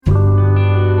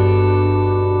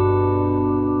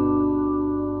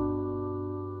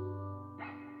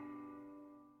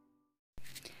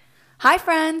Hi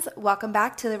friends, welcome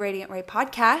back to the Radiant Ray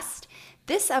podcast.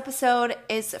 This episode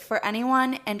is for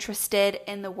anyone interested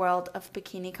in the world of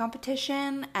bikini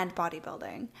competition and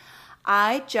bodybuilding.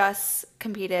 I just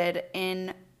competed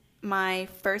in my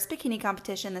first bikini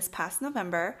competition this past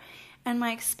November, and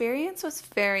my experience was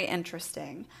very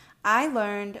interesting. I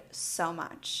learned so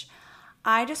much.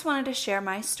 I just wanted to share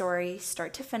my story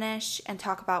start to finish and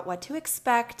talk about what to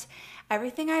expect,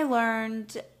 everything I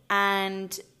learned,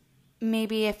 and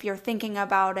maybe if you're thinking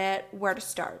about it, where to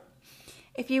start.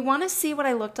 If you want to see what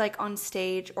I looked like on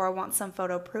stage or want some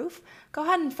photo proof, go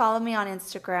ahead and follow me on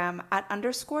Instagram at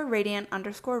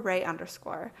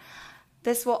 _radiant_ray_.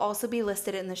 This will also be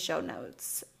listed in the show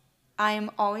notes. I am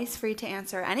always free to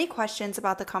answer any questions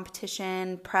about the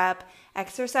competition, prep,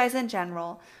 exercise in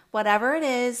general. Whatever it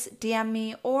is, DM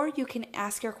me, or you can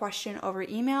ask your question over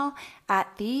email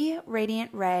at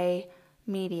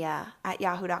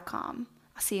theradiantraymedia@yahoo.com.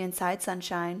 I'll see you inside,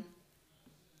 sunshine.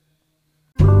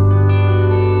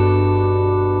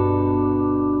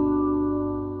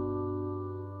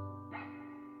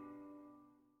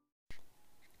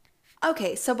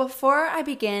 Okay, so before I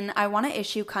begin, I want to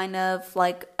issue kind of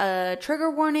like a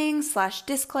trigger warning /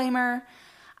 disclaimer.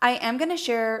 I am going to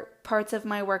share parts of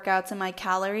my workouts and my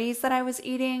calories that I was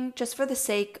eating just for the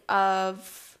sake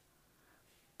of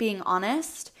being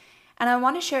honest. And I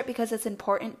want to share it because it's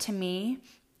important to me.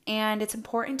 And it's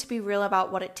important to be real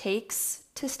about what it takes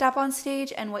to step on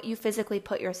stage and what you physically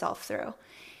put yourself through.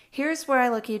 Here's where I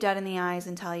look you dead in the eyes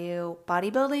and tell you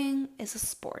bodybuilding is a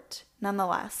sport.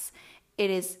 Nonetheless, it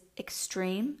is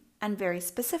extreme and very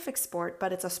specific sport,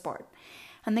 but it's a sport.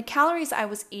 And the calories I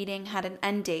was eating had an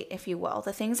end date, if you will.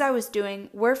 The things I was doing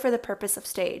were for the purpose of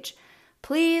stage.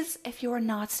 Please, if you are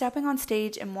not stepping on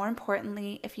stage, and more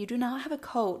importantly, if you do not have a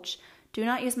coach, do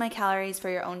not use my calories for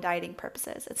your own dieting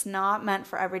purposes. It's not meant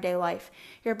for everyday life.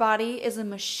 Your body is a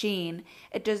machine.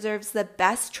 It deserves the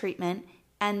best treatment,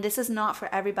 and this is not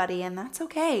for everybody, and that's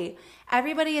okay.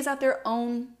 Everybody is at their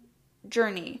own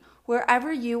journey.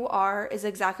 Wherever you are is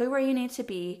exactly where you need to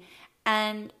be,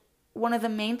 and one of the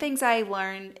main things I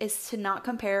learned is to not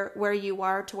compare where you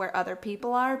are to where other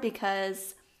people are,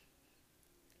 because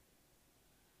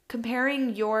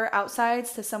comparing your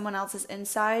outsides to someone else's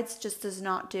insides just does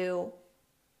not do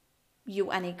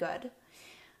you any good.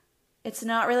 It's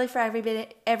not really for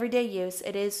everyday use.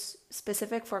 It is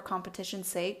specific for competition's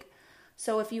sake.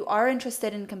 So if you are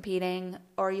interested in competing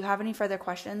or you have any further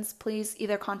questions, please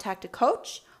either contact a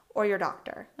coach or your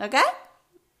doctor. Okay?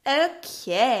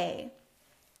 Okay.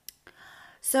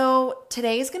 So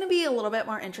today is going to be a little bit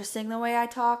more interesting the way I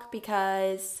talk,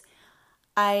 because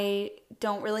I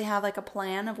don't really have like a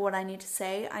plan of what I need to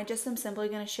say. I just am simply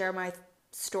going to share my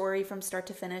story from start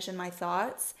to finish and my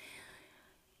thoughts.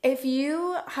 If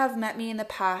you have met me in the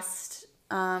past,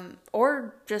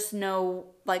 or just know,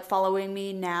 like, following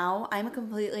me now, I'm a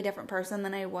completely different person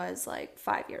than I was like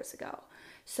 5 years ago.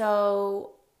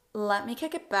 So let me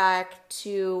kick it back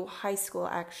to high school,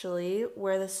 actually,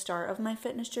 where the start of my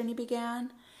fitness journey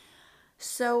began.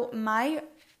 So I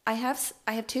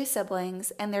have two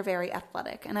siblings, and they're very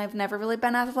athletic, and I've never really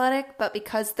been athletic, but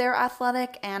because they're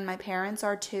athletic and my parents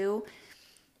are too,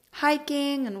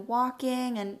 hiking and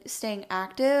walking and staying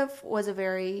active was a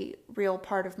very real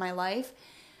part of my life.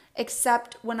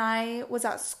 Except when I was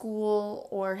at school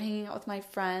or hanging out with my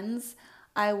friends,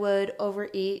 I would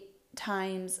overeat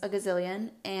times a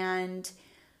gazillion, and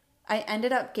I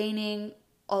ended up gaining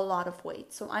a lot of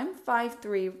weight. So I'm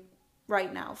 5'3"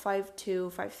 right now,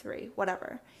 5'2", 5'3",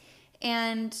 whatever.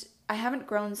 And I haven't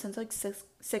grown since like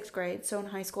sixth grade. So in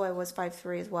high school, I was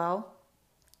 5'3" as well.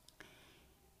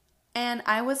 And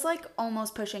I was like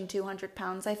almost pushing 200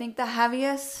 pounds. I think the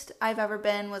heaviest I've ever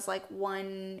been was like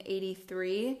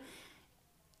 183.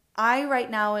 I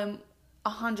right now am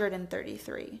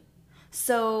 133.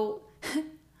 So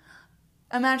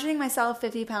imagining myself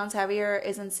 50 pounds heavier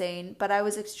is insane, but I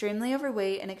was extremely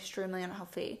overweight and extremely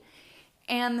unhealthy.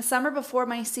 And the summer before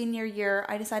my senior year,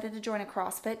 I decided to join a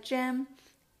CrossFit gym.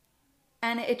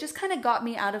 And it just kind of got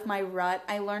me out of my rut.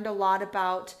 I learned a lot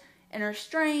about inner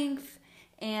strength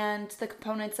and the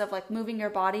components of like moving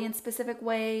your body in specific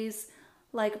ways,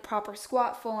 like proper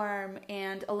squat form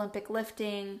and Olympic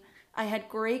lifting. I had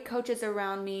great coaches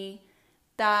around me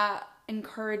that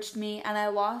encouraged me, and I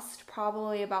lost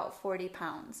probably about 40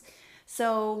 pounds.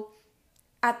 So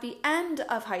at the end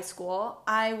of high school,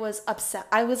 I was upset.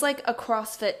 I was like a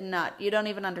CrossFit nut. You don't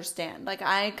even understand. Like,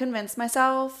 I convinced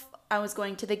myself I was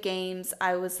going to the games.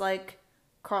 I was like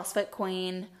CrossFit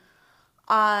queen.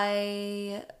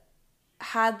 I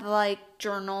had like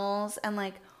journals, and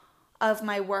like of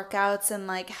my workouts and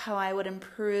like how I would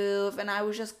improve. And I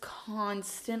was just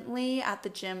constantly at the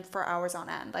gym for hours on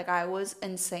end. Like I was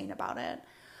insane about it.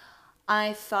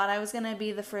 I thought I was going to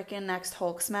be the freaking next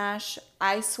Hulk smash.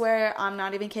 I swear, I'm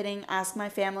not even kidding. Ask my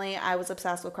family. I was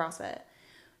obsessed with CrossFit.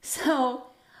 So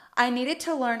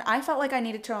I felt like I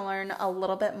needed to learn a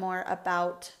little bit more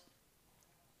about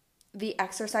the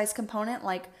exercise component,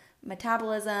 like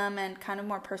metabolism and kind of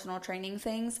more personal training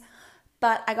things.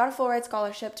 But I got a full ride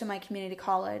scholarship to my community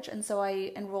college, and so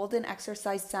I enrolled in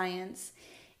exercise science.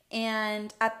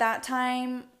 And at that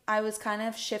time, I was kind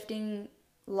of shifting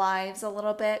lives a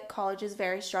little bit. College is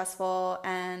very stressful,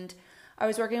 and I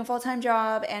was working a full-time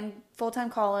job and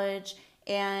full-time college,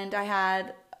 and I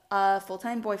had a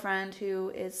full-time boyfriend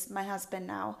who is my husband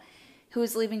now, who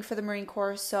is leaving for the Marine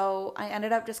Corps. So I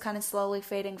ended up just kind of slowly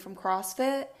fading from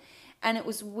CrossFit, and it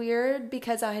was weird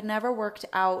because I had never worked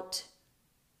out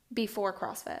before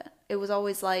CrossFit. It was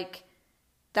always like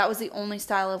that was the only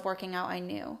style of working out I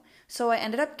knew. So I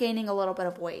ended up gaining a little bit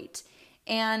of weight,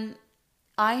 and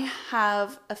I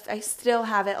still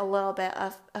have it a little bit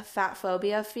of a fat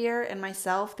phobia fear in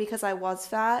myself because I was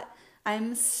fat.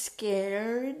 I'm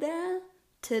scared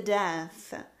to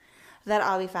death that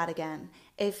I'll be fat again.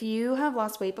 If you have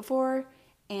lost weight before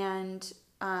and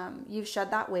you've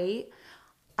shed that weight,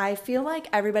 I feel like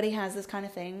everybody has this kind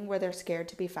of thing where they're scared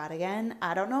to be fat again.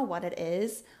 I don't know what it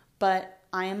is, but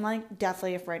I am like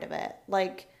deathly afraid of it.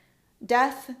 Like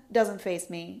death doesn't faze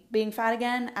me. Being fat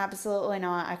again, absolutely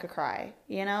not. I could cry,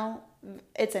 you know?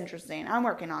 It's interesting. I'm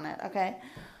working on it, okay?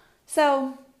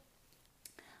 So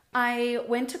I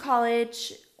went to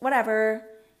college, whatever,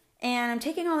 and I'm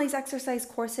taking all these exercise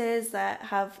courses that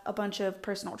have a bunch of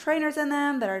personal trainers in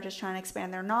them that are just trying to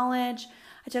expand their knowledge.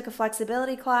 I took a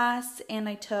flexibility class, and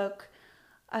I took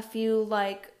a few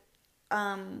like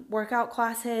workout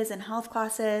classes and health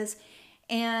classes.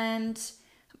 And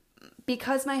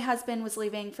because my husband was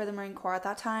leaving for the Marine Corps at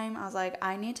that time, I was like,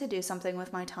 I need to do something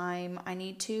with my time. I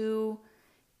need to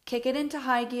kick it into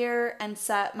high gear and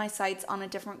set my sights on a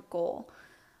different goal.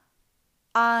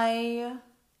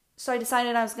 So I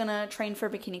decided I was going to train for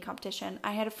bikini competition.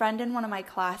 I had a friend in one of my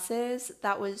classes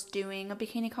that was doing a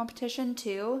bikini competition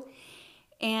too.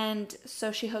 And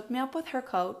so she hooked me up with her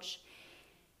coach.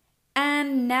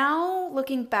 And now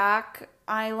looking back,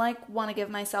 I like want to give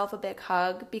myself a big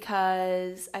hug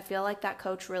because I feel like that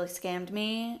coach really scammed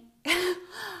me.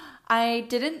 I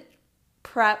didn't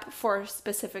prep for a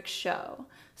specific show.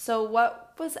 So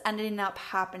what was ending up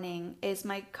happening is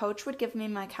my coach would give me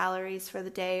my calories for the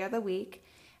day or the week,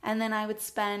 and then I would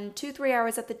spend 2-3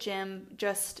 hours at the gym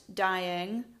just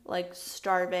dying, like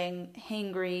starving,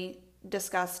 hangry,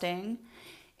 disgusting.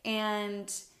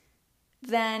 And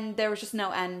then there was just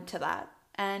no end to that.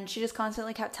 And she just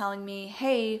constantly kept telling me,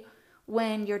 hey,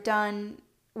 when you're done,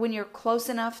 when you're close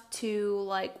enough to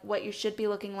like what you should be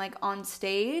looking like on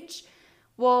stage,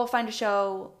 we'll find a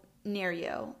show near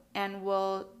you and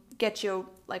we'll get you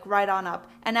like right on up.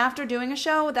 And after doing a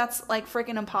show, that's like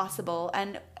freaking impossible.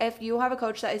 And if you have a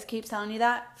coach that keeps telling you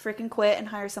that, freaking quit and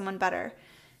hire someone better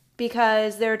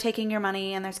because they're taking your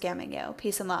money and they're scamming you.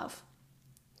 Peace and love.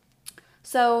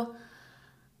 So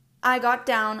I got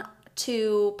down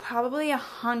to probably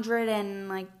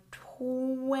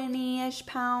 120-ish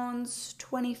pounds,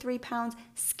 23 pounds,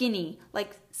 skinny,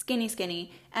 like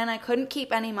skinny. And I couldn't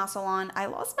keep any muscle on. I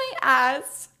lost my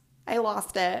ass. I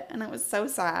lost it, and it was so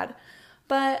sad.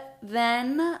 But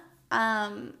then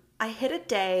I hit a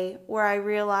day where I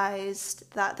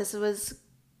realized that this was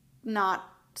not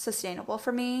sustainable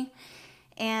for me,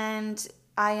 and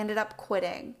I ended up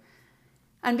quitting.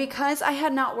 And because I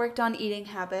had not worked on eating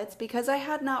habits, because I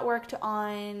had not worked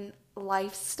on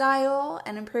lifestyle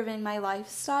and improving my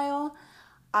lifestyle,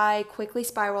 I quickly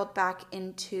spiraled back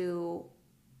into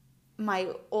my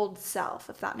old self,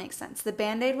 if that makes sense. The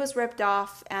Band-Aid was ripped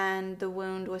off and the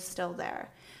wound was still there.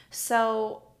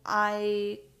 So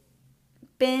I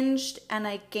binged and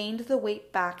I gained the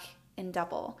weight back in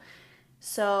double.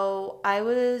 So I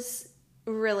was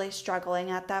really struggling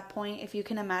at that point. If you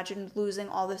can imagine losing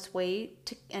all this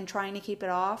weight and trying to keep it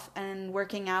off and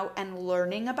working out and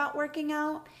learning about working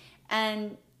out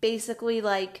and basically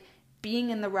like being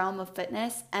in the realm of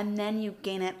fitness and then you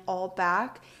gain it all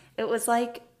back. It was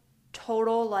like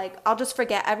total like I'll just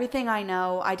forget everything I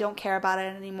know. I don't care about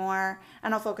it anymore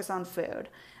and I'll focus on food.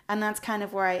 And that's kind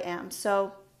of where I am.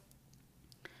 So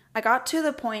I got to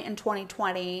the point in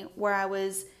 2020 where I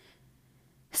was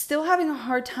still having a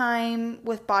hard time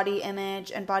with body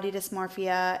image and body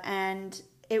dysmorphia, and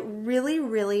it really,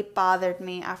 really bothered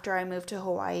me after I moved to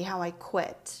Hawaii how I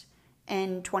quit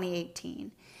in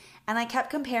 2018. And I kept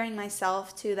comparing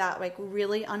myself to that like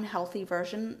really unhealthy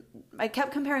version. I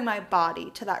kept comparing my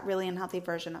body to that really unhealthy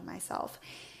version of myself.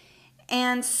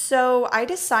 And so I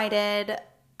decided,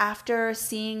 after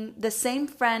seeing the same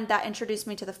friend that introduced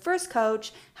me to the first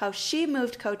coach, how she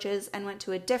moved coaches and went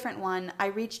to a different one, I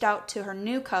reached out to her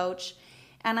new coach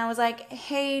and I was like,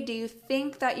 hey, do you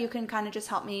think that you can kind of just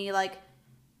help me like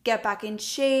get back in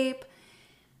shape?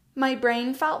 My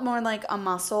brain felt more like a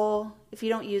muscle. If you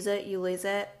don't use it, you lose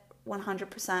it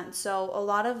 100%. So a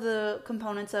lot of the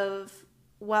components of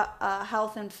what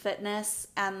health and fitness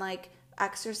and like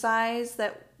exercise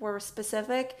that were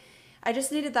specific, I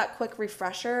just needed that quick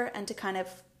refresher and to kind of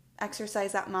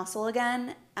exercise that muscle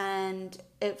again, and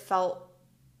I fell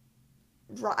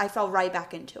right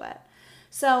back into it.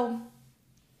 So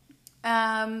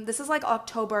this is like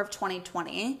October of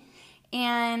 2020,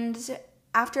 and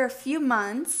after a few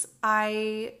months,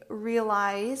 I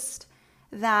realized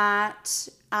that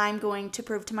I'm going to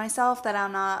prove to myself that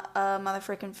I'm not a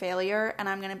motherfucking failure, and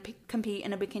I'm going to compete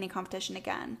in a bikini competition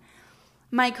again.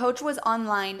 My coach was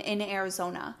online in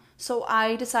Arizona, so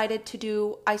I decided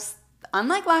to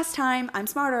unlike last time, I'm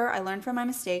smarter, I learned from my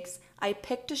mistakes. I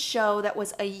picked a show that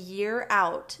was a year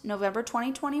out, November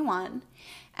 2021,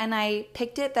 and I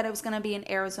picked it that it was going to be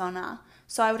in Arizona.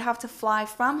 So I would have to fly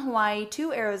from Hawaii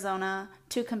to Arizona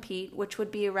to compete, which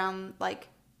would be around like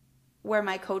where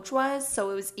my coach was,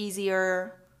 so it was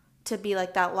easier to be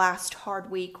like that last hard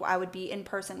week where I would be in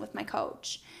person with my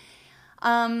coach.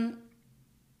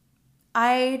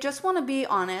 I just want to be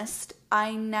honest.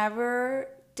 I never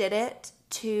did it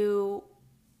to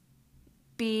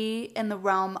be in the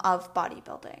realm of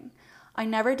bodybuilding. I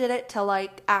never did it to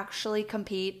like actually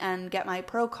compete and get my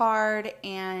pro card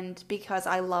and because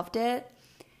I loved it.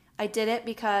 I did it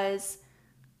because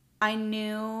I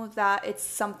knew that it's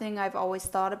something I've always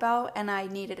thought about and I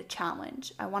needed a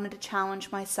challenge. I wanted to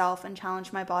challenge myself and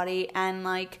challenge my body and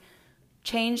like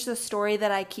change the story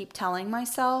that I keep telling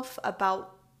myself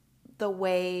about the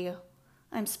way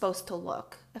I'm supposed to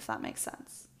look, if that makes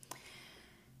sense.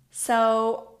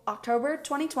 So October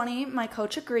 2020, my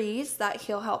coach agrees that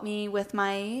he'll help me with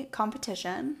my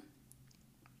competition,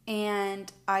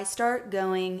 and I start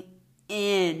going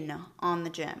in on the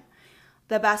gym.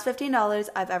 The best $15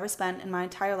 I've ever spent in my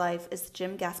entire life is the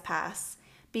gym guest pass,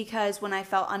 because when I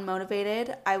felt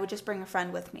unmotivated, I would just bring a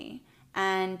friend with me,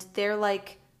 and they're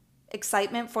like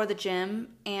excitement for the gym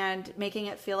and making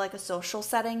it feel like a social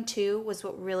setting too was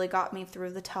what really got me through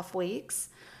the tough weeks.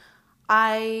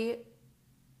 I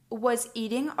was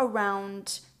eating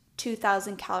around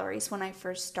 2,000 calories when I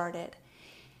first started,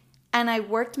 and I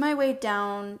worked my way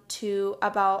down to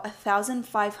about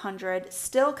 1,500,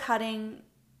 still cutting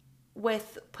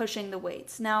with pushing the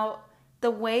weights. Now,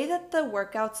 the way that the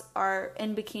workouts are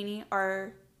in bikini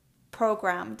are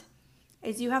programmed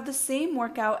is you have the same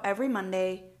workout every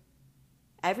Monday,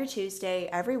 every Tuesday,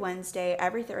 every Wednesday,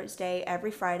 every Thursday, every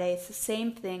Friday. It's the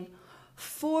same thing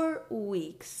for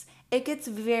weeks. It gets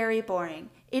very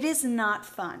boring. It is not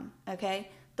fun,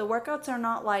 okay? The workouts are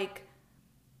not like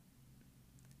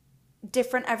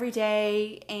different every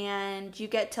day and you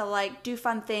get to like do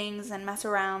fun things and mess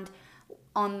around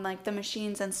on like the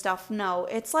machines and stuff. No,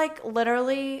 it's like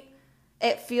literally,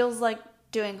 it feels like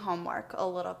doing homework a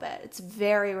little bit. It's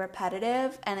very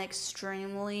repetitive and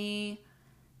extremely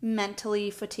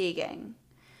mentally fatiguing.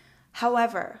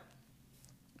 However,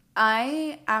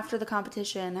 I, after the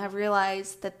competition, have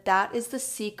realized that that is the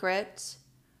secret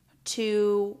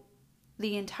to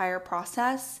the entire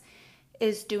process,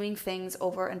 is doing things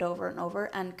over and over and over,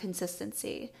 and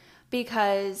consistency.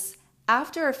 Because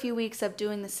after a few weeks of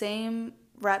doing the same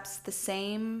reps, the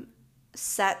same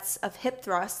sets of hip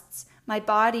thrusts, my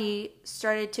body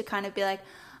started to kind of be like,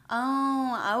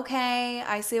 oh, okay,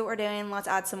 I see what we're doing, let's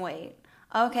add some weight.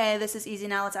 Okay, this is easy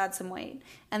now, let's add some weight.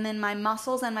 And then my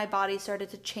muscles and my body started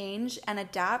to change and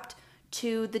adapt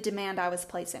to the demand I was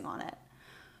placing on it.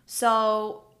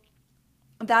 So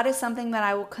that is something that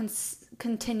I will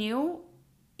continue,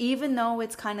 even though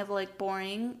it's kind of like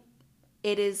boring.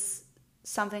 It is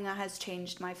something that has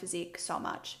changed my physique so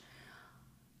much.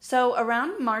 So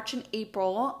around March and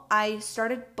April, I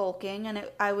started bulking, and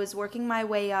I was working my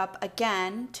way up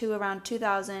again to around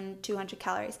 2,200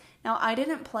 calories. Now, I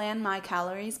didn't plan my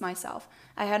calories myself.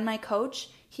 I had my coach.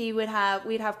 We'd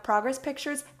have progress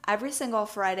pictures every single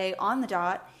Friday on the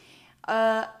dot.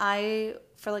 I,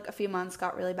 for like a few months,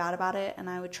 got really bad about it, and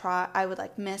I would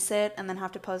like miss it and then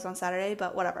have to post on Saturday,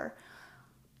 but whatever.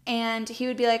 And he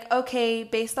would be like, okay,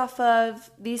 based off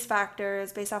of these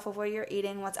factors, based off of what you're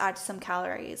eating, let's add some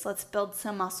calories. Let's build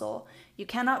some muscle. You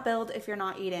cannot build if you're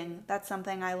not eating. That's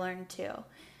something I learned too.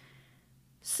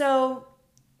 So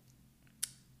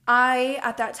I,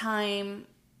 at that time,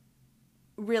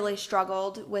 really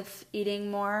struggled with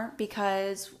eating more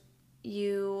because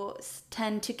you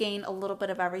tend to gain a little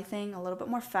bit of everything, a little bit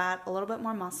more fat, a little bit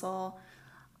more muscle,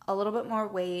 a little bit more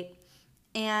weight,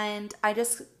 and I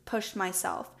just pushed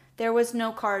myself. There was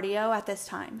no cardio at this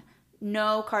time.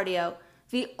 No cardio.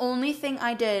 The only thing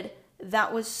I did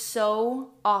that was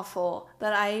so awful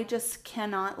that I just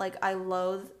cannot, like, I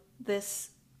loathe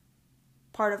this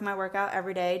part of my workout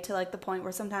every day to like the point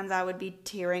where sometimes I would be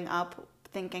tearing up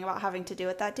thinking about having to do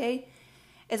it that day,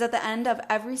 is at the end of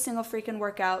every single freaking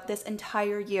workout this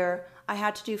entire year, I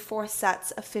had to do 4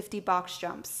 sets of 50 box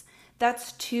jumps.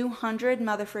 That's 200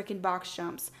 motherfreaking box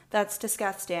jumps. That's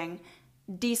disgusting.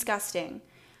 Disgusting.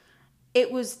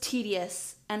 It was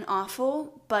tedious and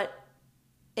awful, but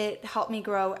it helped me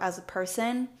grow as a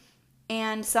person.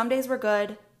 And some days were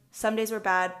good, some days were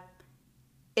bad.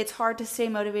 It's hard to stay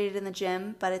motivated in the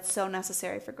gym, but it's so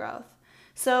necessary for growth.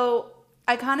 So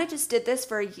I kind of just did this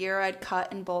for a year. I'd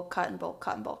cut and bulk, cut and bulk,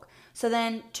 cut and bulk. So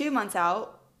then 2 months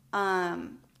out,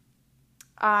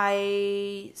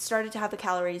 I started to have the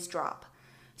calories drop.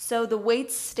 So the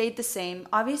weights stayed the same.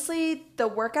 Obviously, the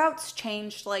workouts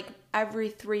changed like every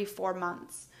 3-4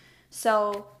 months.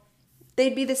 So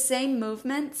they'd be the same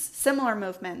movements, similar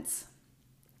movements,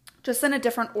 just in a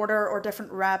different order or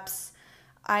different reps.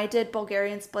 I did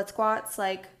Bulgarian split squats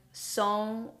like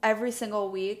so every single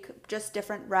week, just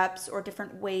different reps or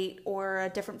different weight or a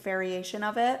different variation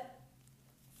of it.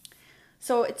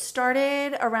 So it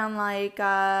started around like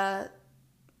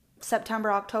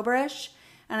September, October-ish,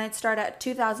 and I'd start at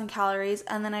 2,000 calories,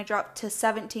 and then I dropped to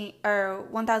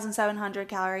 1,700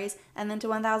 calories, and then to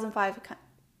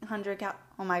 1,500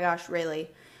 oh my gosh,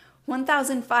 really?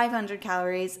 1,500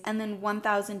 calories, and then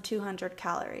 1,200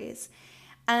 calories.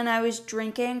 And I was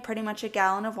drinking pretty much a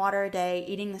gallon of water a day,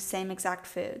 eating the same exact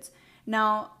foods.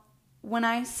 Now, when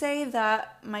I say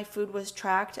that my food was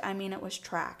tracked, I mean it was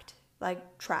tracked,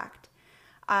 like tracked.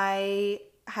 I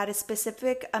had a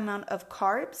specific amount of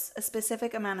carbs, a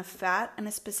specific amount of fat, and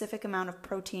a specific amount of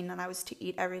protein that I was to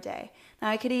eat every day. Now,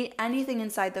 I could eat anything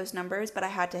inside those numbers, but I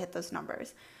had to hit those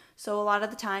numbers. So a lot of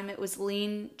the time it was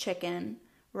lean chicken,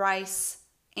 rice,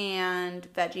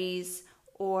 and veggies,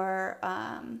 or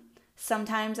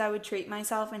sometimes I would treat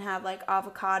myself and have like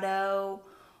avocado.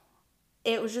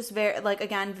 It was just very, like,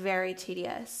 again, very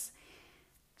tedious.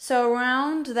 So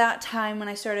around that time when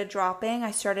I started dropping,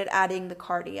 I started adding the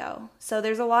cardio. So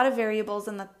there's a lot of variables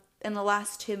in the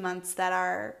last 2 months that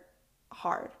are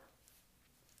hard.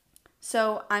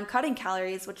 So I'm cutting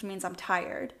calories, which means I'm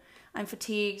tired. I'm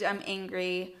fatigued, I'm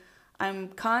angry, I'm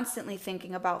constantly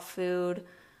thinking about food,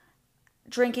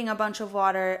 drinking a bunch of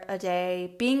water a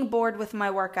day, being bored with my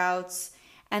workouts,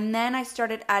 and then I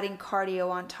started adding cardio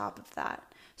on top of that.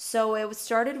 So it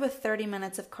started with 30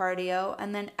 minutes of cardio,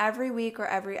 and then every week or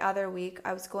every other week,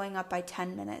 I was going up by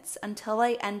 10 minutes until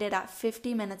I ended at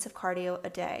 50 minutes of cardio a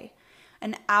day,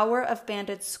 an hour of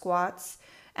banded squats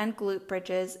and glute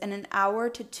bridges, and an hour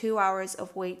to 2 hours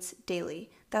of weights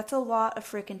daily. That's a lot of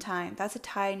freaking time. That's a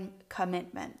time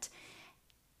commitment.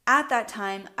 At that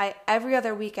time, every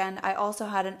other weekend, I also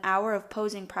had an hour of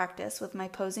posing practice with my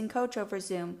posing coach over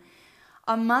Zoom.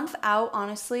 A month out,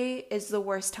 honestly, is the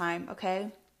worst time,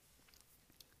 okay?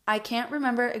 I can't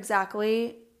remember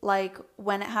exactly like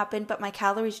when it happened, but my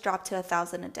calories dropped to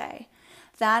 1,000 a day.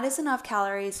 That is enough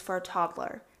calories for a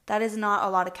toddler. That is not a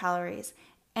lot of calories.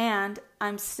 And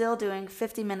I'm still doing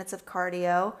 50 minutes of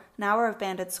cardio, an hour of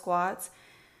banded squats,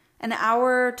 an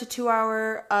hour to 2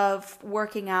 hour of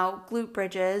working out, glute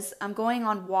bridges. I'm going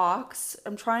on walks.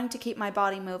 I'm trying to keep my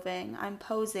body moving. I'm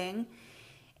posing.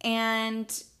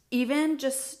 And even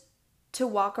just to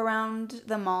walk around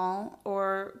the mall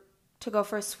or to go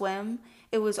for a swim,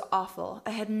 it was awful.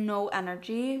 I had no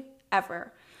energy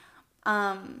ever.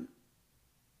 I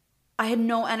had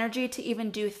no energy to even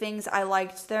do things I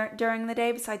liked during the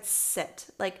day besides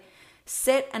sit. Like,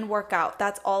 sit and work out.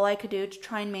 That's all I could do to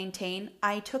try and maintain.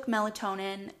 I took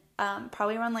melatonin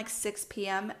probably around like 6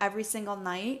 p.m. every single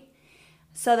night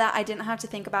so that I didn't have to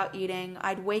think about eating.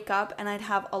 I'd wake up and I'd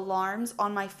have alarms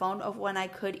on my phone of when I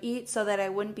could eat so that I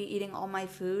wouldn't be eating all my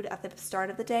food at the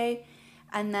start of the day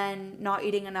and then not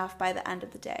eating enough by the end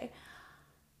of the day.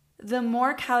 The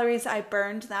more calories I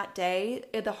burned that day,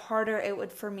 the harder it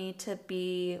would for me to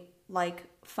be like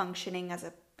functioning as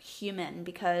a human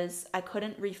because I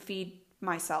couldn't refeed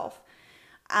myself.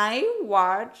 I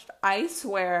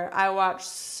swear, I watched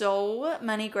so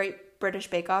many great British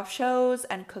Bake Off shows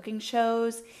and cooking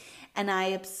shows, and I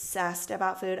obsessed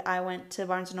about food. I went to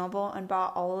Barnes & Noble and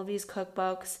bought all of these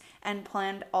cookbooks and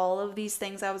planned all of these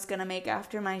things I was going to make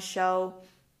after my show.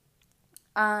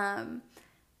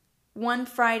 one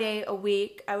Friday a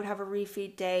week, I would have a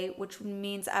refeed day, which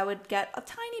means I would get a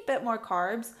tiny bit more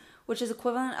carbs, which is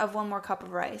equivalent of one more cup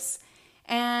of rice.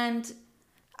 And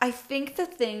I think the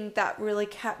thing that really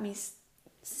kept me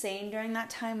sane during that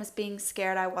time was being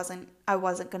scared I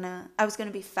was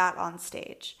gonna be fat on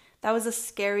stage. That was the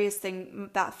scariest thing,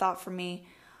 that thought for me.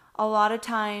 A lot of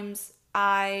times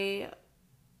I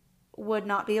would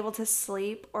not be able to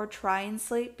sleep or try and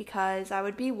sleep because I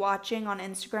would be watching on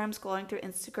Instagram, scrolling through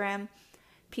Instagram,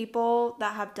 people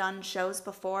that have done shows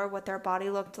before, what their body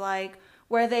looked like,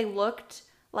 where they looked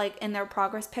like in their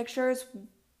progress pictures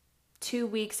 2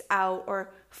 weeks out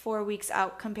or 4 weeks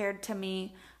out compared to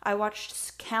me. I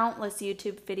watched countless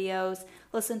YouTube videos,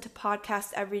 listened to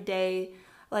podcasts every day.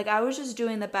 Like, I was just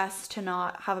doing the best to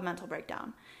not have a mental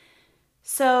breakdown.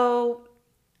 So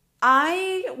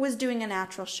I was doing a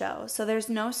natural show, so there's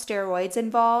no steroids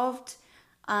involved,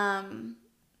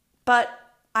 but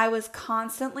I was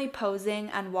constantly posing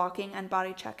and walking and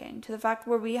body checking to the fact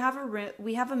where we have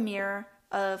a mirror,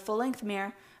 a full-length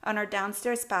mirror on our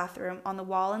downstairs bathroom, on the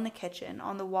wall in the kitchen,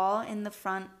 on the wall in the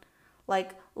front,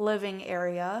 like, living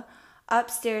area,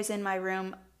 upstairs in my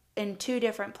room, in 2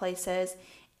 different places,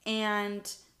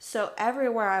 and so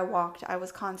everywhere I walked, I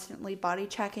was constantly body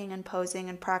checking and posing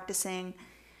and practicing.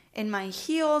 In my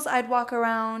heels, I'd walk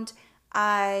around.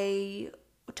 I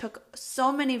took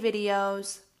so many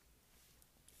videos,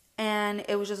 and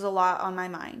it was just a lot on my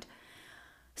mind.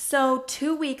 So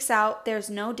 2 weeks out, there's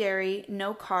no dairy,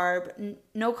 no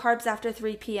carbs after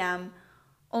 3 p.m.,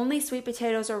 only sweet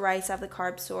potatoes or rice have the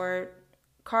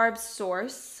carb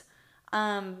source,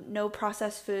 no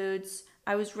processed foods.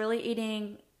 I was really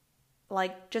eating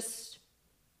like just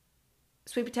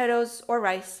sweet potatoes or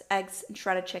rice, eggs, and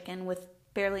shredded chicken with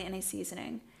barely any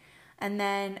seasoning. And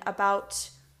then about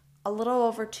a little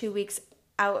over 2 weeks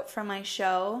out from my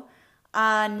show,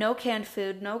 no canned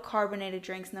food, no carbonated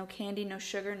drinks, no candy, no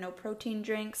sugar, no protein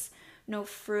drinks, no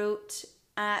fruit.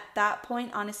 At that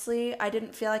point, honestly, I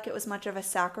didn't feel like it was much of a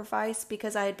sacrifice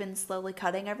because I had been slowly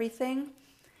cutting everything.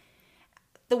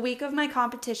 The week of my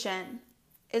competition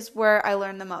is where I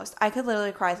learned the most. I could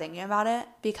literally cry thinking about it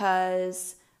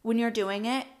because when you're doing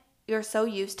it, you're so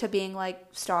used to being like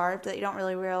starved that you don't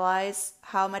really realize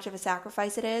how much of a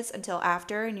sacrifice it is until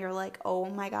after, and you're like, oh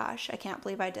my gosh, I can't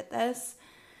believe I did this.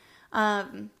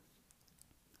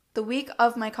 The week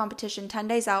of my competition, 10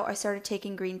 days out, I started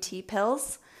taking green tea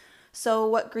pills. So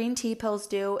what green tea pills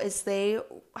do is they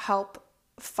help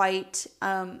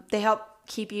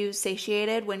keep you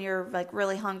satiated when you're like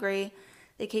really hungry.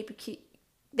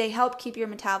 They help keep your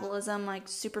metabolism like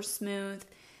super smooth,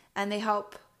 and they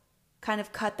help kind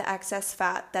of cut the excess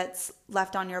fat that's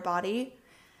left on your body.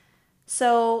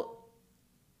 So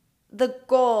the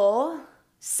goal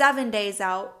 7 days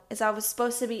out is I was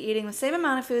supposed to be eating the same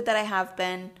amount of food that I have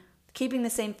been, keeping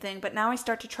the same thing, but now I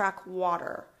start to track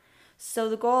water. So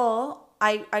the goal,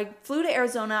 I flew to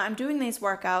Arizona, I'm doing these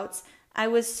workouts, I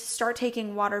was to start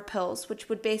taking water pills, which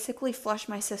would basically flush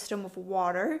my system with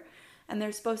water, and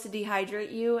they're supposed to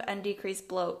dehydrate you and decrease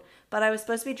bloat. But I was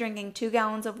supposed to be drinking 2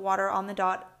 gallons of water on the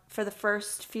dot for the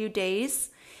first few days,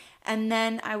 and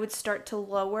then I would start to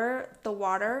lower the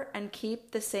water and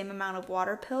keep the same amount of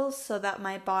water pills so that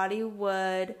my body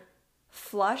would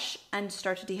flush and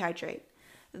start to dehydrate.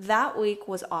 That week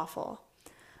was awful.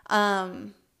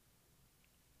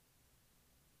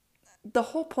 The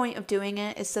whole point of doing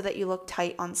it is so that you look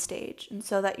tight on stage and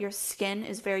so that your skin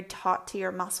is very taut to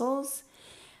your muscles.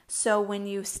 So when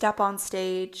you step on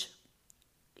stage,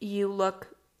 you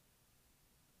look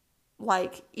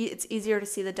like it's easier to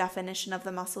see the definition of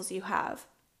the muscles you have.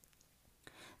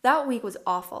 That week was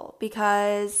awful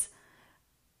because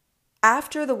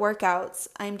after the workouts,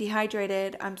 I'm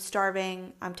dehydrated, I'm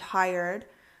starving, I'm tired,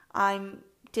 I'm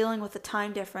dealing with the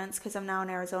time difference because I'm now in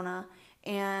Arizona,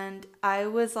 and I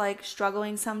was like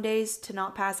struggling some days to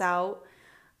not pass out.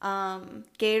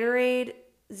 Gatorade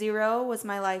Zero was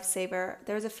my lifesaver.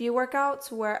 There was a few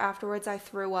workouts where afterwards I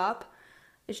threw up.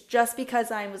 It's just because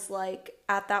I was like,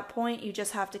 at that point, you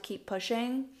just have to keep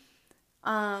pushing.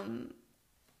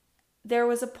 There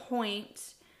was a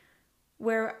point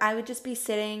where I would just be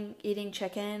sitting, eating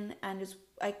chicken, and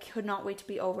I could not wait to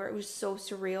be over. It was so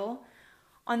surreal.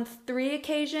 On 3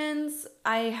 occasions,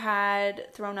 I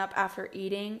had thrown up after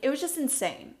eating. It was just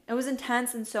insane. It was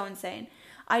intense and so insane.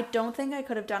 I don't think I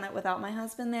could have done it without my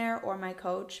husband there or my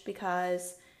coach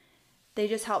because they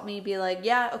just helped me be like,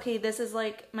 yeah, okay, this is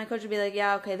like, my coach would be like,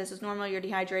 yeah, okay, this is normal, you're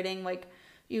dehydrating, like,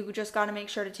 you just got to make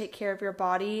sure to take care of your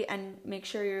body and make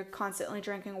sure you're constantly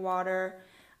drinking water,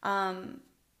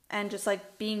 and just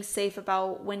like being safe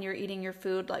about when you're eating your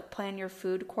food, like plan your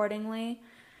food accordingly.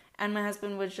 And my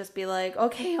husband would just be like,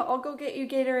 okay, I'll go get you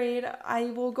Gatorade.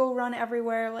 I will go run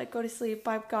everywhere. Like, go to sleep.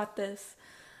 I've got this.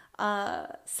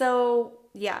 So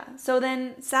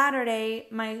then Saturday,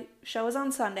 my show was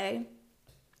on Sunday.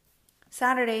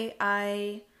 Saturday,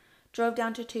 I drove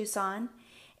down to Tucson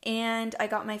and I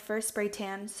got my first spray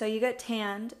tan. So you get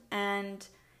tanned and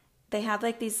they have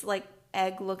like these like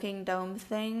egg looking dome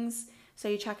things. So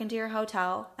you check into your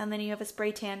hotel and then you have a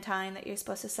spray tan time that you're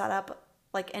supposed to set up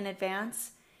like in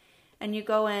advance. And you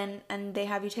go in and they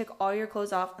have you take all your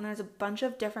clothes off and there's a bunch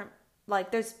of different,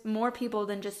 like there's more people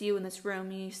than just you in this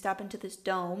room. You step into this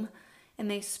dome and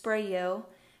they spray you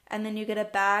and then you get a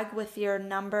bag with your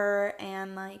number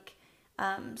and like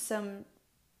some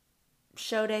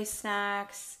show day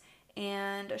snacks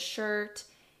and a shirt.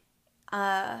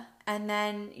 And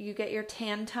then you get your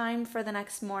tan time for the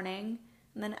next morning.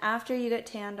 And then after you get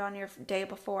tanned on your day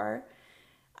before,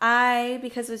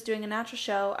 because I was doing a natural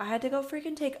show, I had to go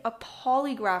freaking take a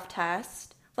polygraph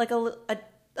test, like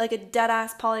a dead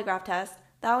ass polygraph test.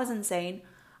 That was insane.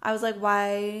 I was like,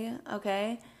 why?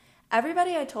 Okay.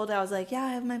 Everybody I told, I was like, yeah,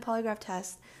 I have my polygraph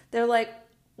test. They're like,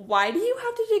 why do you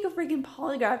have to take a freaking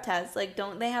polygraph test? Like,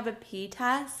 don't they have a pee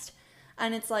test?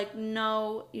 And it's like,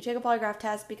 no, you take a polygraph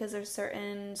test because there's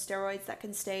certain steroids that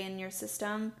can stay in your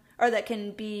system or that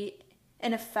can be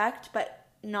in effect but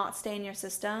not stay in your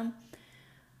system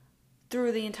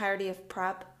through the entirety of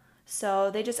prep. So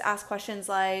they just ask questions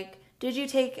like, did you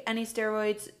take any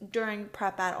steroids during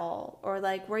prep at all? Or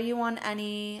like, were you on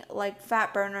any like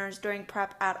fat burners during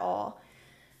prep at all?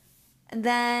 And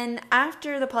then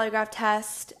after the polygraph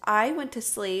test, I went to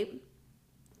sleep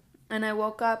and I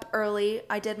woke up early.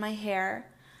 I did my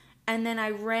hair and then I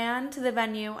ran to the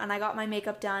venue and I got my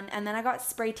makeup done and then I got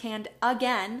spray tanned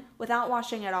again without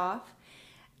washing it off.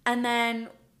 And then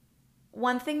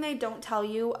one thing they don't tell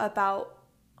you about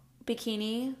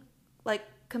bikini, like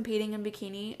competing in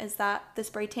bikini, is that the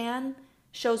spray tan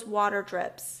shows water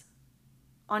drips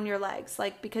on your legs.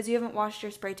 Like, because you haven't washed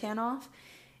your spray tan off,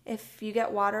 if you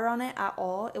get water on it at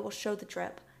all, it will show the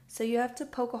drip. So you have to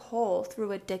poke a hole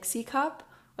through a Dixie cup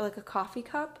or like a coffee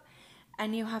cup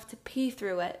and you have to pee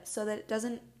through it so that it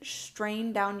doesn't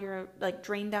drain down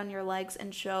your legs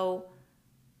and show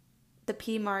the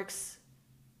pee marks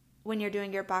when you're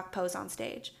doing your back pose on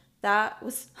stage. That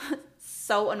was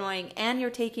so annoying. And you're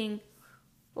taking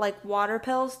like water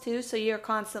pills too, so you're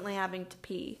constantly having to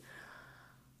pee.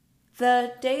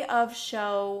 The day of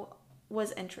show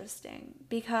was interesting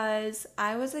because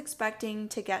I was expecting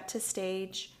to get to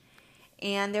stage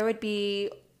and there would be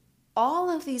all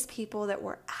of these people that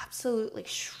were absolutely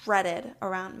shredded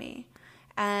around me.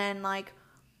 And like,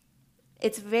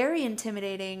 it's very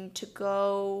intimidating to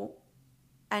go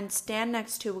and stand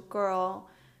next to a girl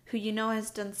who you know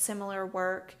has done similar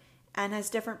work and has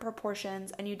different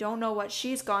proportions and you don't know what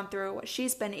she's gone through, what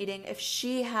she's been eating. If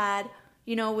she had,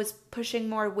 was pushing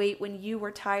more weight when you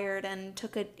were tired and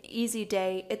took an easy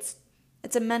day, it's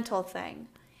a mental thing.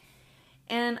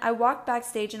 And I walked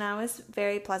backstage and I was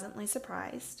very pleasantly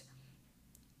surprised.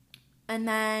 And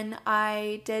then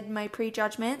I did my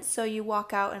prejudgment. So you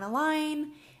walk out in a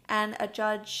line and a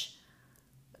judge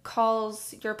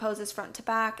calls your poses front to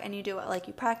back and you do it like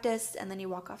you practiced and then you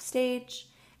walk off stage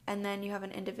and then you have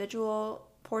an individual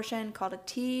portion called a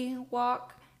T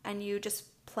walk and you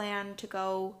just plan to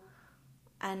go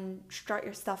and strut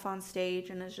your stuff on stage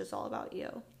and it's just all about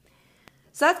you.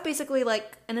 So that's basically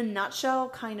like in a nutshell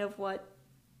kind of what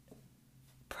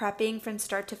prepping from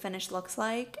start to finish looks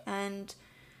like and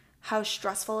how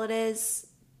stressful it is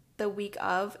the week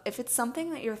of. If it's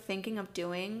something that you're thinking of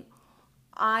doing,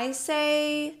 I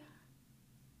say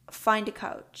find a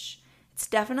coach. It's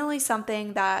definitely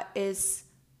something that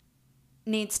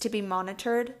needs to be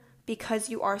monitored because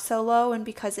you are so low and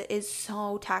because it is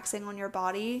so taxing on your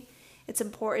body. It's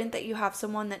important that you have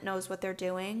someone that knows what they're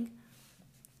doing.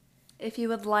 If you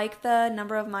would like the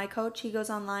number of my coach, he goes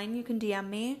online, you can DM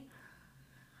me.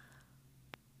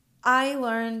 I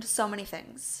learned so many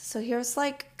things. So here's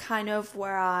like kind of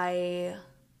where I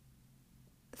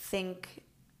think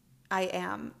I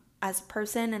am as a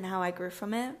person and how I grew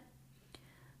from it.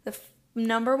 The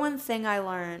number one thing I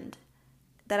learned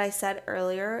that I said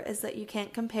earlier is that you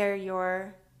can't compare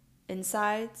your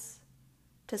insides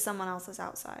to someone else's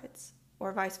outsides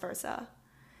or vice versa.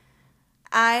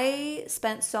 I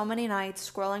spent so many nights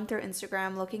scrolling through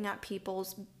Instagram looking at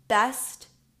people's best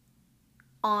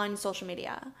on social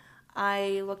media.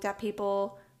 I looked at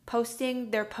people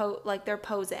posting their their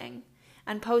posing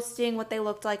and posting what they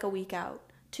looked like a week out,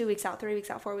 2 weeks out, 3 weeks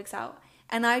out, 4 weeks out.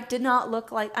 And I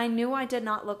knew I did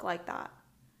not look like that.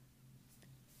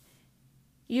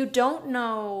 You don't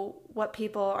know what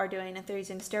people are doing, if they're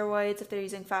using steroids, if they're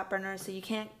using fat burners, so you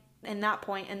can't, in that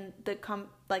point, in the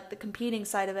competing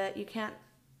side of it, you can't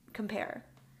compare.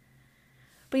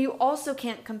 But you also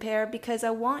can't compare because I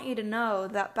want you to know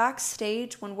that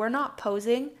backstage, when we're not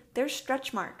posing, there's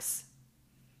stretch marks.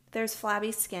 There's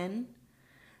flabby skin.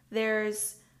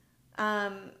 There's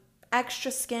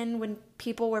extra skin when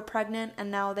people were pregnant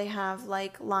and now they have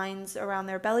like lines around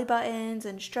their belly buttons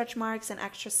and stretch marks and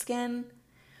extra skin.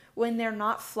 When they're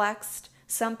not flexed,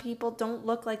 some people don't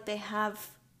look like they have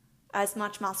as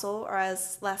much muscle or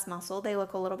as less muscle. They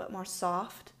look a little bit more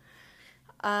soft.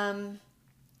 When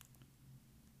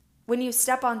you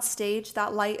step on stage,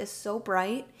 that light is so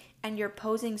bright and you're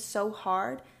posing so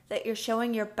hard that you're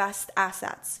showing your best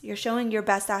assets. You're showing your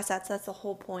best assets. That's the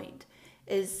whole point,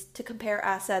 is to compare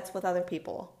assets with other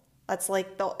people. That's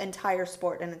like the entire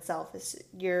sport in itself, is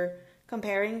you're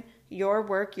comparing your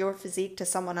work, your physique to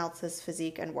someone else's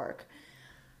physique and work.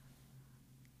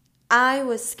 I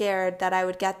was scared that I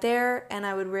would get there and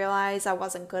I would realize I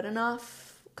wasn't good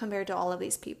enough compared to all of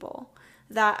these people.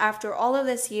 That after all of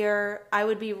this year, I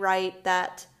would be right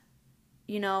that,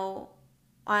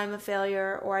 I'm a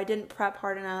failure, or I didn't prep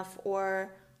hard enough,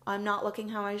 or I'm not looking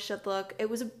how I should look. It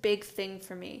was a big thing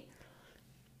for me.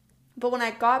 But when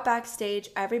I got backstage,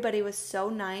 everybody was so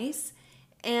nice,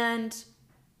 and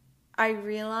I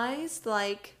realized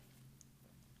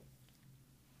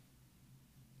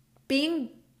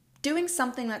doing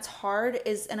something that's hard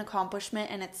is an accomplishment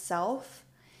in itself.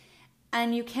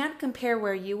 And you can't compare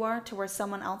where you are to where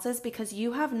someone else is because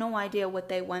you have no idea what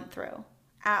they went through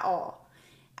at all.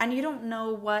 And you don't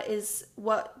know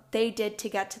what they did to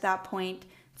get to that point.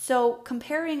 So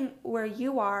comparing where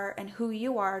you are and who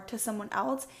you are to someone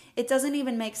else, it doesn't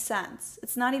even make sense.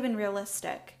 It's not even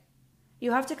realistic.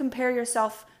 You have to compare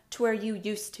yourself to where you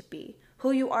used to be,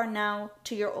 who you are now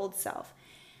to your old self.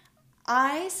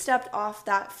 I stepped off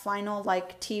that final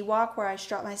T-walk where I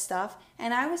strut my stuff,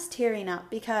 and I was tearing up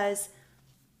because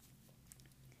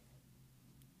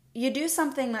you do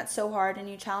something that's so hard and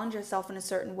you challenge yourself in a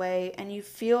certain way and you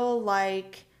feel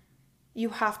like you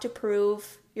have to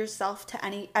prove yourself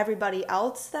to everybody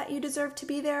else that you deserve to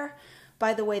be there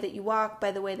by the way that you walk,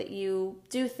 by the way that you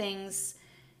do things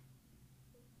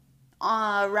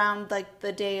around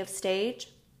the day of stage.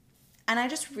 And I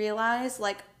just realized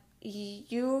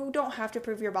you don't have to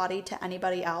prove your body to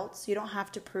anybody else. You don't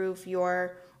have to prove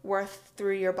your worth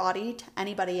through your body to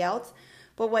anybody else.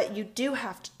 But what you do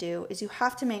have to do is you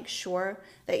have to make sure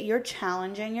that you're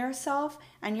challenging yourself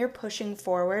and you're pushing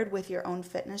forward with your own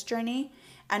fitness journey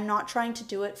and not trying to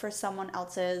do it for someone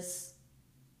else's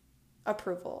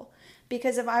approval.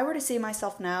 Because if I were to see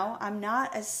myself now, I'm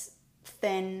not as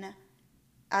thin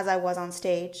as I was on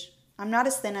stage. I'm not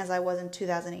as thin as I was in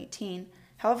 2018.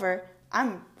 However,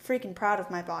 I'm freaking proud of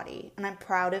my body and I'm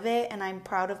proud of it and I'm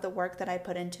proud of the work that I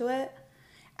put into it.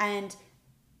 And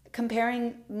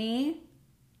comparing me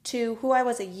to who I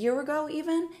was a year ago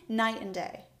even, night and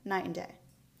day.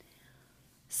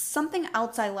 Something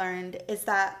else I learned is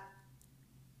that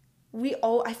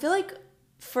I feel like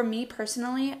for me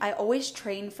personally, I always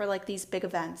train for these big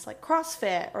events like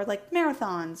CrossFit or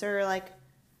marathons or I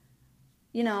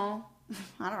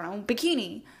don't know,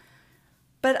 bikini.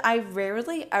 But I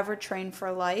rarely ever train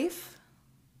for life.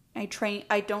 I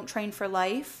don't train for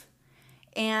life.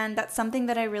 And that's something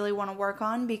that I really want to work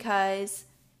on because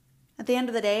at the end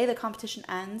of the day, the competition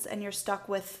ends and you're stuck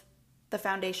with the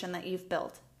foundation that you've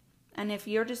built. And if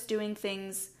you're just doing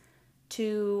things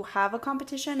to have a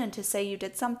competition and to say you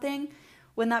did something,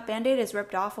 when that Band-Aid is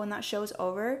ripped off, when that show's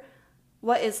over,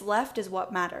 what is left is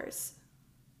what matters.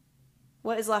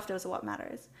 What is left is what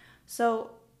matters.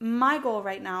 So my goal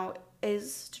right now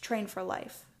is to train for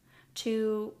life,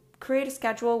 to create a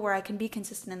schedule where I can be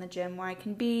consistent in the gym, where I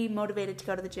can be motivated to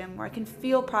go to the gym, where I can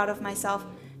feel proud of myself,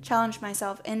 challenge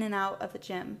myself in and out of the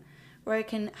gym, where I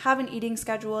can have an eating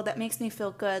schedule that makes me feel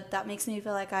good, that makes me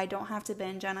feel like I don't have to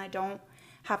binge and I don't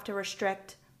have to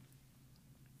restrict,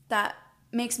 that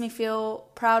makes me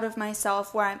feel proud of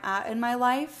myself where I'm at in my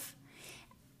life.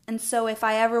 And so if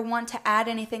I ever want to add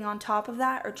anything on top of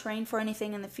that or train for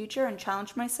anything in the future and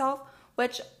challenge myself,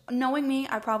 which knowing me,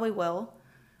 I probably will,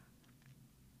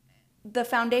 the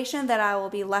foundation that I will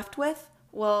be left with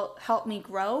will help me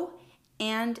grow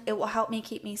and it will help me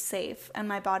keep me safe and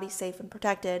my body safe and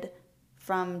protected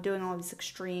from doing all these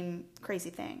extreme, crazy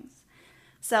things.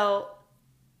 So,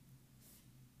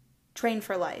 train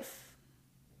for life.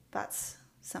 That's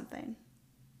something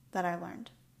that I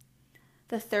learned.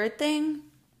 The third thing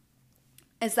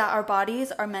is that our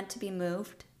bodies are meant to be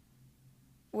moved.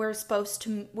 We're supposed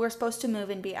to move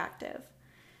and be active.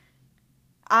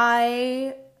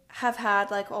 I have had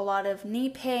like a lot of knee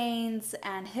pains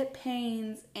and hip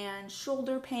pains and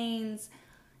shoulder pains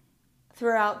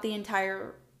throughout the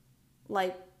entire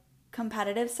like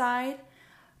competitive side,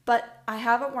 but I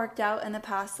haven't worked out in the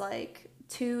past like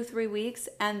 2-3 weeks,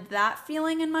 and that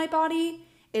feeling in my body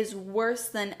is worse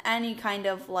than any kind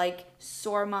of like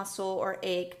sore muscle or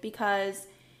ache, because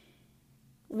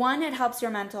one, it helps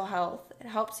your mental health. It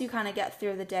helps you kind of get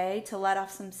through the day to let off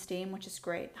some steam, which is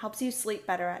great. It helps you sleep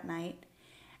better at night.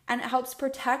 And it helps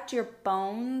protect your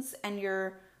bones and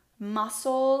your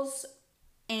muscles,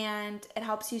 and it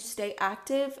helps you stay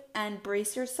active and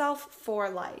brace yourself for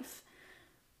life.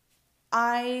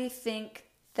 I think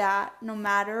that no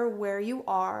matter where you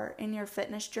are in your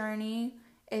fitness journey,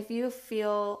 if you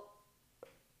feel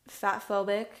fat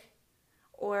phobic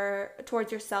or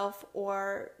towards yourself,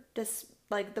 or just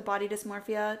like the body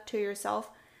dysmorphia to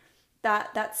yourself,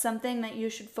 that's something that you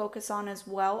should focus on as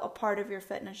well, a part of your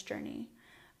fitness journey,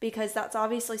 because that's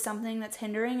obviously something that's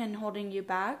hindering and holding you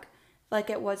back, like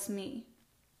it was me.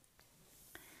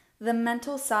 The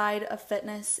mental side of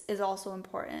fitness is also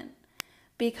important,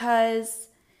 because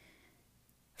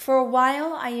for a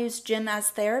while I used gym as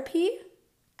therapy,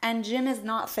 and gym is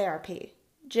not therapy.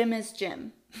 Gym is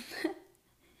gym.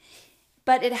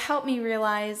 But it helped me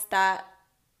realize that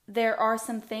there are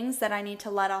some things that I need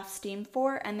to let off steam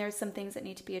for, and there's some things that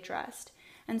need to be addressed.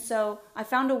 And so I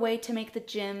found a way to make the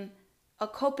gym a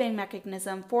coping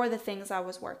mechanism for the things I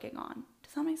was working on.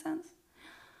 Does that make sense?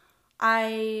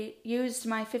 I used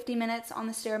my 50 minutes on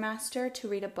the Stairmaster to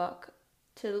read a book,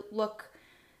 to look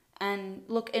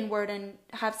inward and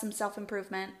have some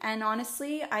self-improvement. And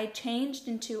honestly, I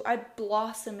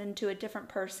blossomed into a different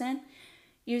person,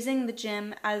 using the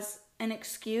gym as an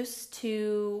excuse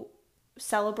to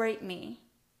celebrate me,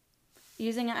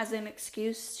 using it as an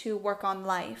excuse to work on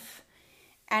life,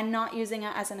 and not using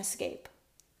it as an escape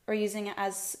or using it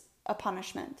as a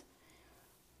punishment.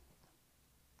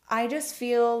 I just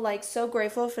feel like so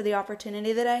grateful for the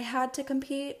opportunity that I had to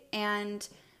compete, and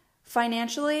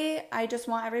financially, I just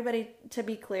want everybody to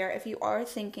be clear. If you are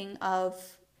thinking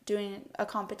of doing a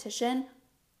competition,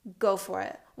 go for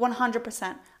it.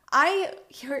 100%. I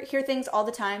hear things all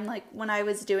the time, like when I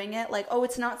was doing it, like, oh,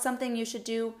 it's not something you should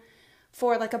do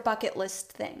for like a bucket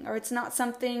list thing, or it's not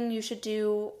something you should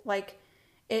do, like,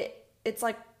 it's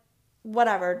like,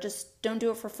 whatever, just don't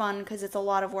do it for fun because it's a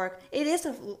lot of work. It is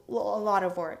a lot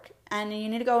of work, and you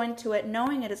need to go into it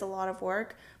knowing it is a lot of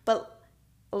work, but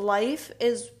life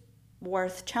is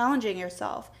worth challenging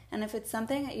yourself. And if it's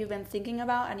something that you've been thinking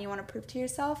about and you want to prove to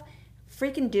yourself,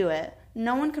 freaking do it.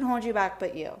 No one can hold you back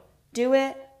but you. Do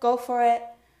it. Go for it.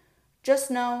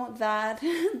 Just know that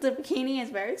the bikini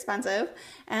is very expensive,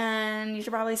 and you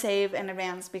should probably save in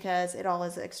advance because it all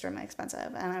is extremely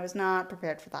expensive, and I was not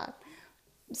prepared for that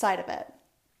side of it.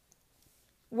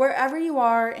 Wherever you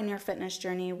are in your fitness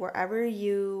journey, wherever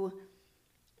you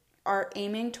are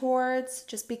aiming towards,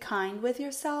 just be kind with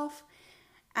yourself,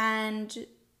 and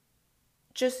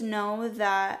just know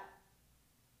that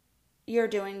you're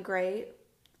doing great,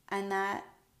 and that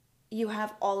you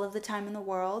have all of the time in the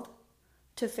world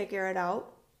to figure it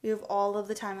out. You have all of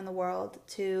the time in the world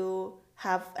to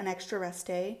have an extra rest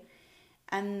day,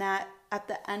 and that at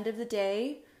the end of the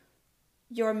day,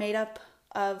 you're made up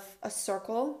of a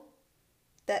circle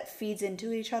that feeds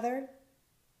into each other,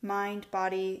 mind,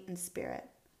 body, and spirit.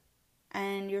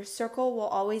 And your circle will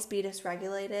always be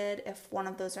dysregulated if one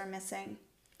of those are missing.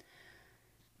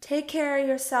 Take care of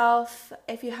yourself.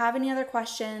 If you have any other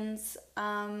questions,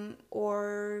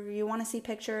 or you want to see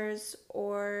pictures,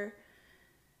 or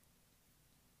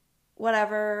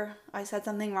whatever, I said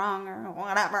something wrong or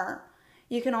whatever,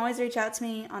 you can always reach out to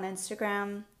me on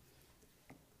Instagram.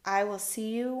 I will see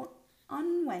you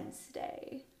on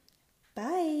Wednesday.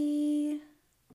 Bye.